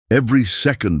Every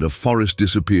second a forest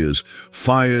disappears.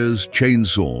 Fires,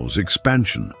 chainsaws,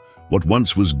 expansion. What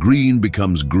once was green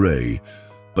becomes grey.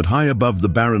 But high above the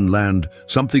barren land,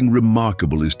 something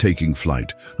remarkable is taking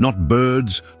flight. Not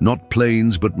birds, not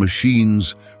planes, but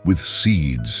machines with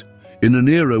seeds. In an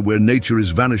era where nature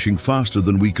is vanishing faster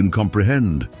than we can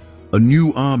comprehend, a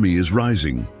new army is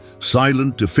rising.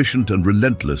 Silent, efficient, and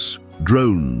relentless.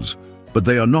 Drones. But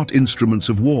they are not instruments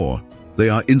of war. They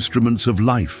are instruments of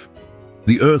life.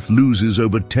 The Earth loses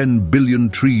over 10 billion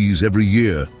trees every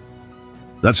year.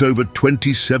 That's over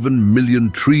 27 million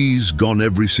trees gone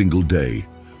every single day.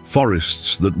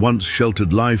 Forests that once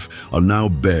sheltered life are now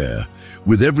bare.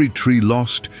 With every tree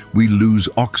lost, we lose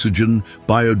oxygen,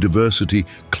 biodiversity,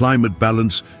 climate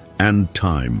balance, and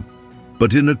time.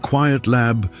 But in a quiet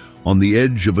lab, on the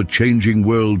edge of a changing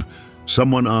world,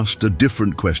 someone asked a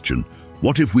different question.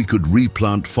 What if we could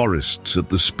replant forests at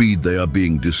the speed they are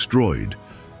being destroyed?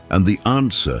 And the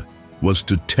answer was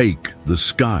to take the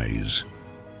skies.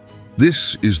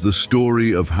 This is the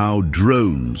story of how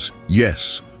drones,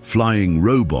 yes, flying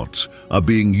robots, are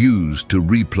being used to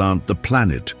replant the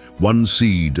planet, one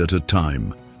seed at a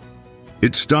time.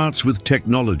 It starts with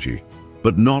technology,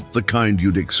 but not the kind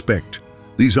you'd expect.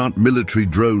 These aren't military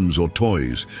drones or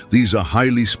toys. These are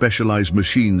highly specialized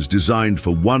machines designed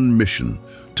for one mission: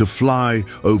 to fly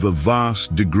over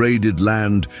vast, degraded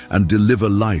land and deliver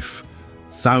life.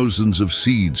 Thousands of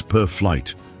seeds per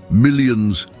flight,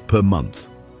 millions per month.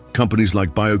 Companies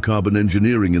like Biocarbon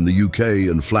Engineering in the UK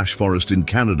and Flash Forest in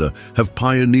Canada have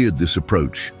pioneered this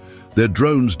approach. Their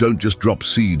drones don't just drop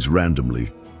seeds randomly.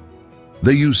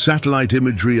 They use satellite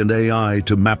imagery and AI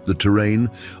to map the terrain,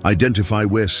 identify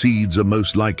where seeds are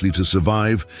most likely to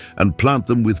survive, and plant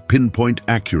them with pinpoint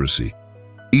accuracy.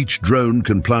 Each drone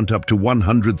can plant up to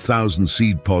 100,000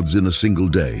 seed pods in a single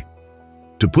day.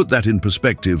 To put that in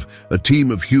perspective, a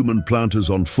team of human planters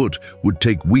on foot would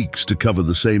take weeks to cover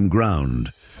the same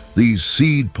ground. These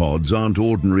seed pods aren't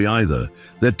ordinary either.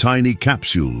 They're tiny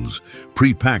capsules,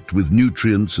 pre-packed with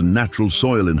nutrients and natural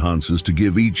soil enhancers to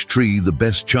give each tree the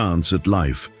best chance at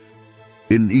life.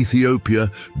 In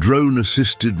Ethiopia,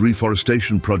 drone-assisted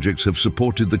reforestation projects have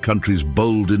supported the country's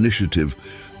bold initiative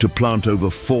to plant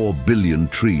over 4 billion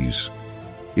trees.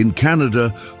 In Canada,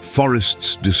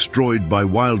 forests destroyed by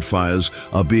wildfires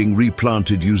are being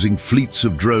replanted using fleets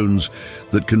of drones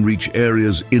that can reach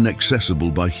areas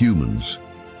inaccessible by humans.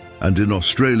 And in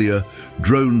Australia,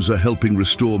 drones are helping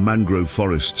restore mangrove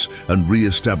forests and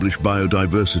re-establish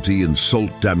biodiversity in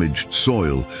salt-damaged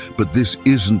soil. But this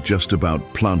isn't just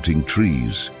about planting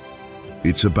trees.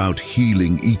 It's about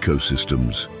healing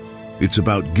ecosystems. It's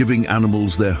about giving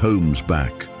animals their homes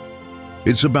back.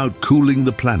 It's about cooling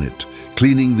the planet,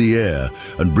 cleaning the air,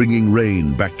 and bringing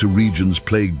rain back to regions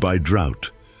plagued by drought.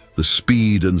 The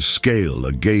speed and scale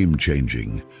are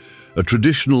game-changing. A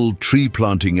traditional tree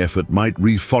planting effort might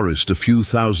reforest a few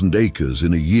thousand acres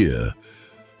in a year.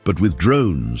 But with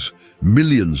drones,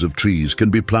 millions of trees can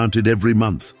be planted every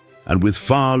month, and with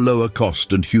far lower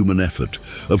cost and human effort.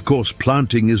 Of course,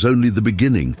 planting is only the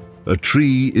beginning. A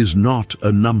tree is not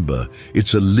a number,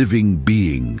 it's a living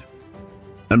being.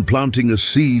 And planting a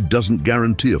seed doesn't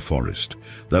guarantee a forest.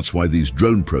 That's why these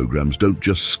drone programs don't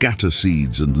just scatter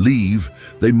seeds and leave.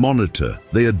 They monitor,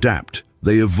 they adapt,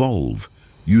 they evolve.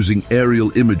 Using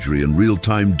aerial imagery and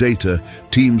real-time data,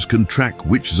 teams can track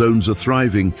which zones are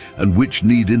thriving and which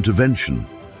need intervention.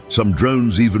 Some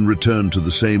drones even return to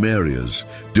the same areas,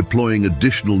 deploying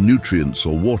additional nutrients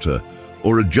or water,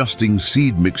 or adjusting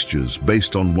seed mixtures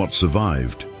based on what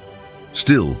survived.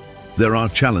 Still, there are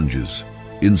challenges.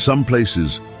 In some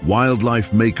places,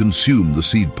 wildlife may consume the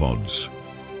seed pods.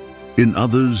 In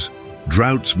others,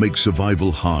 droughts make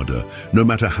survival harder, no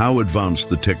matter how advanced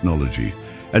the technology.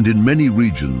 And in many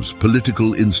regions,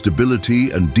 political instability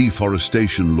and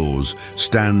deforestation laws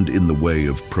stand in the way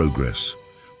of progress.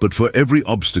 But for every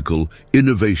obstacle,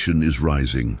 innovation is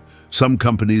rising. Some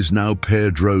companies now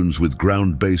pair drones with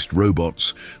ground-based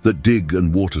robots that dig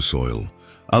and water soil.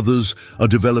 Others are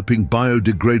developing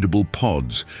biodegradable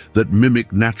pods that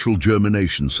mimic natural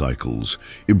germination cycles,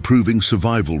 improving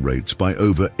survival rates by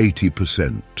over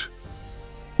 80%.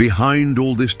 Behind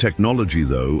all this technology,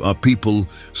 though, are people,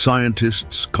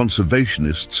 scientists,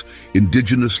 conservationists,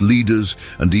 indigenous leaders,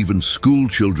 and even school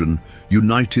children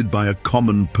united by a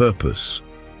common purpose: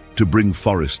 to bring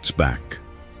forests back.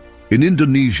 In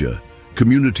Indonesia,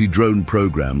 community drone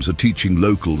programs are teaching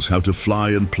locals how to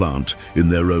fly and plant in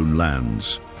their own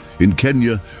lands. In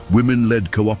Kenya, women-led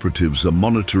cooperatives are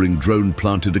monitoring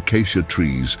drone-planted acacia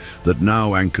trees that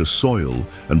now anchor soil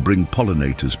and bring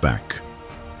pollinators back.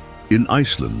 In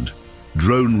Iceland,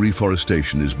 Drone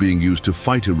reforestation is being used to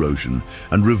fight erosion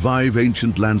and revive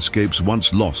ancient landscapes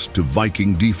once lost to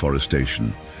Viking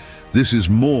deforestation. This is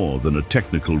more than a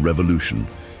technical revolution.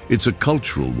 It's a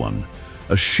cultural one,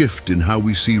 a shift in how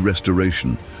we see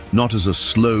restoration, not as a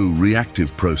slow,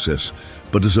 reactive process,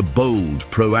 but as a bold,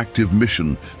 proactive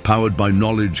mission powered by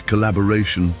knowledge,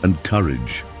 collaboration, and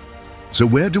courage. So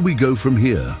where do we go from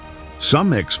here?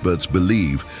 Some experts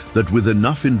believe that with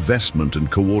enough investment and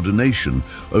coordination,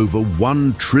 over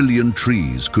 1 trillion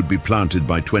trees could be planted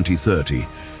by 2030,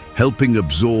 helping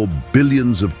absorb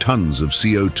billions of tons of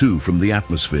CO2 from the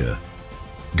atmosphere.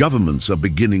 Governments are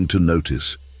beginning to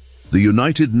notice. The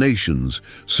United Nations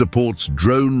supports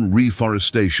drone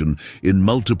reforestation in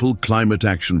multiple climate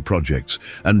action projects,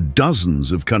 and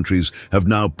dozens of countries have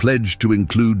now pledged to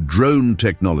include drone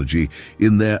technology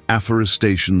in their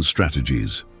afforestation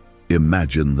strategies.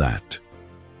 Imagine that.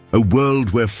 A world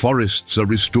where forests are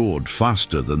restored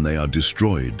faster than they are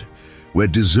destroyed, where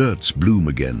deserts bloom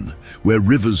again, where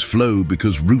rivers flow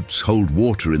because roots hold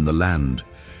water in the land,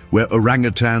 where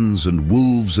orangutans and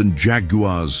wolves and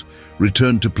jaguars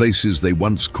return to places they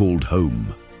once called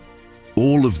home.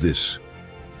 All of this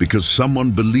because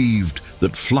someone believed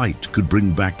that flight could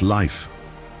bring back life.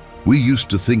 We used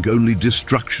to think only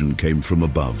destruction came from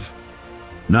above.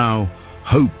 Now,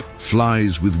 hope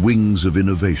flies with wings of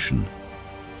innovation.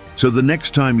 So the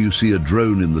next time you see a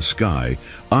drone in the sky,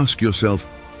 ask yourself,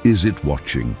 is it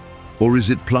watching? Or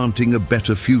is it planting a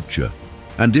better future?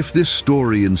 And if this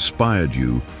story inspired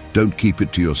you, don't keep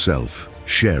it to yourself,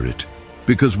 share it.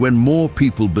 Because when more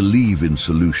people believe in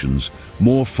solutions,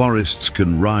 more forests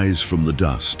can rise from the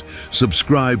dust.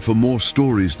 Subscribe for more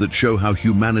stories that show how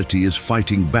humanity is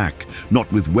fighting back,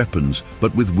 not with weapons,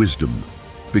 but with wisdom.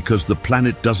 Because the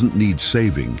planet doesn't need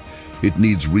saving, it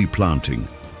needs replanting.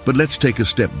 But let's take a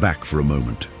step back for a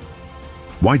moment.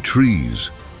 Why trees?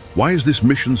 Why is this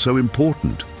mission so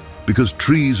important? Because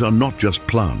trees are not just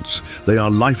plants, they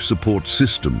are life support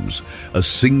systems. A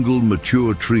single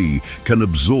mature tree can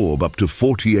absorb up to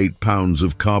 48 pounds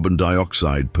of carbon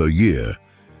dioxide per year.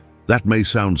 That may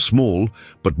sound small,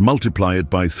 but multiply it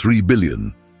by 3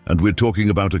 billion. And we're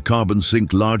talking about a carbon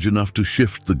sink large enough to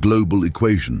shift the global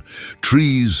equation.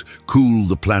 Trees cool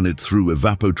the planet through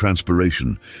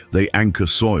evapotranspiration. They anchor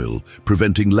soil,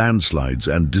 preventing landslides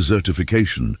and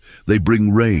desertification. They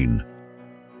bring rain.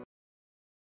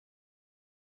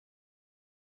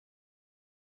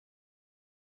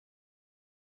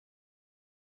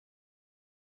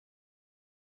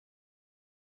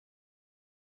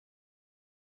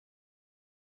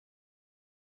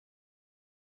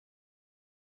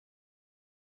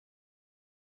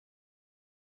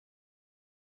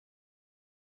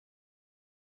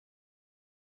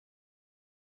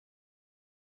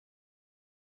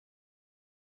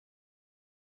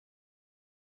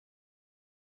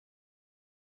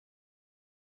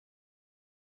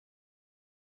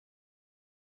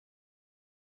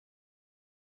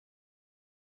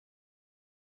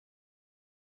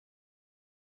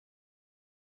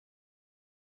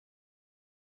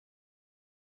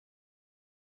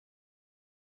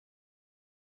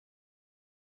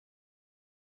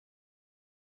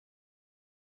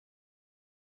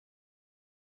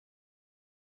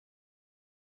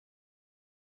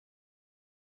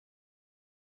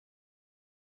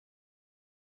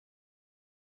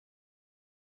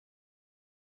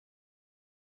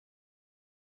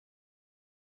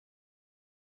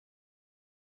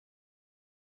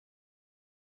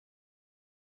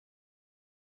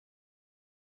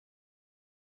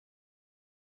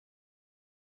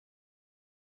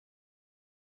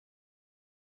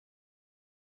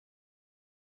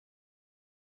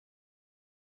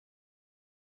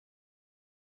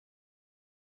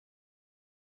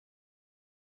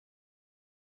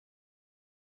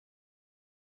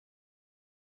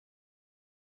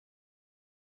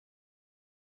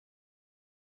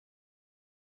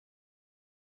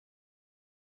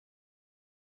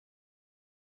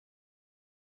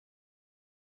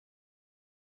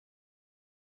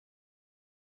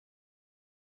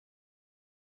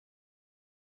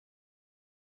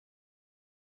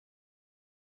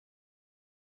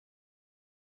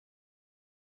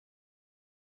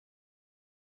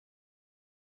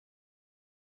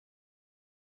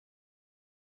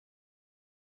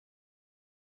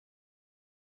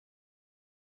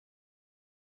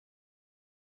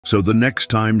 So the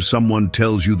next time someone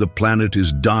tells you the planet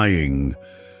is dying,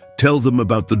 tell them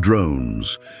about the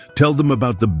drones. Tell them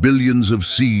about the billions of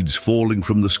seeds falling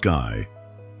from the sky.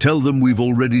 Tell them we've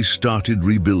already started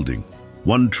rebuilding.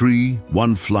 One tree,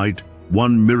 one flight,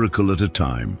 one miracle at a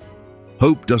time.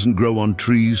 Hope doesn't grow on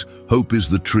trees, hope is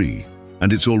the tree,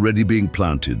 and it's already being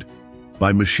planted.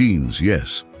 By machines,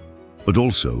 yes, but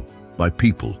also by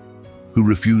people who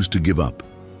refuse to give up.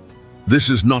 This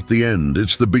is not the end,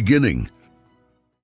 it's the beginning.